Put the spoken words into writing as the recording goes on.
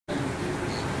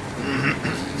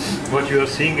What you are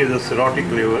seeing is a cirrhotic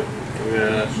liver,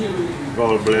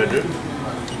 gallbladder,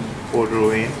 portal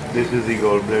vein. This is the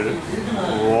gallbladder.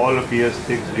 Wall appears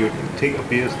thick due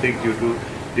to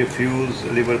diffuse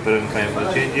liver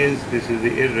parenchymal changes. This is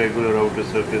the irregular outer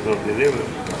surface of the liver.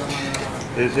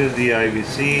 This is the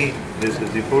IVC. This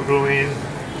is the portal vein.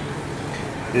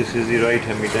 This is the right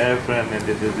hemidiaphragm, and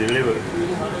this is the liver.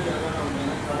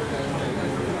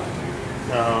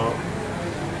 Now,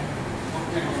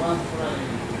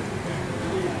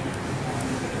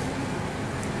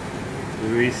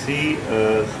 we see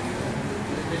a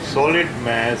solid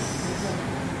mass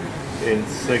in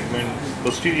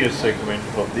posterior segment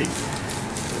of the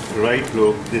right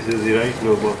lobe. This is the right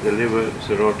lobe of the liver,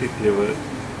 cirrhotic liver,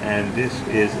 and this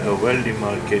is a well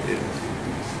demarcated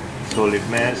solid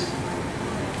mass,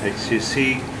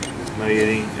 HCC,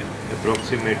 measuring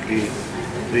approximately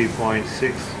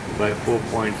 3.6 by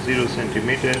 4.0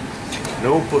 centimeter.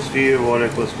 No posterior wall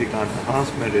acoustic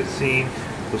enhancement is seen.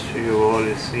 Posterior wall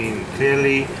is seen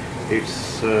clearly.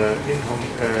 It's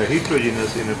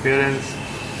heterogeneous in appearance,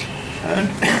 and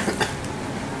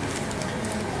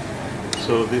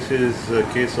so this is a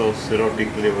case of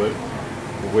cirrhotic liver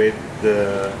with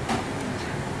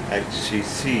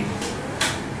HCC,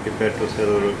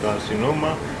 hepatocellular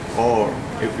carcinoma. Or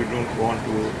if you don't want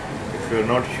to, if you're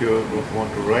not sure, don't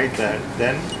want to write that,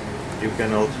 then you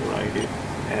can also write it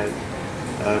as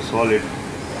a solid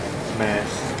mass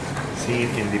seen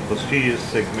in the posterior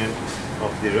segment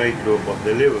of the right lobe of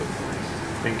the liver.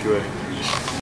 Thank you very much.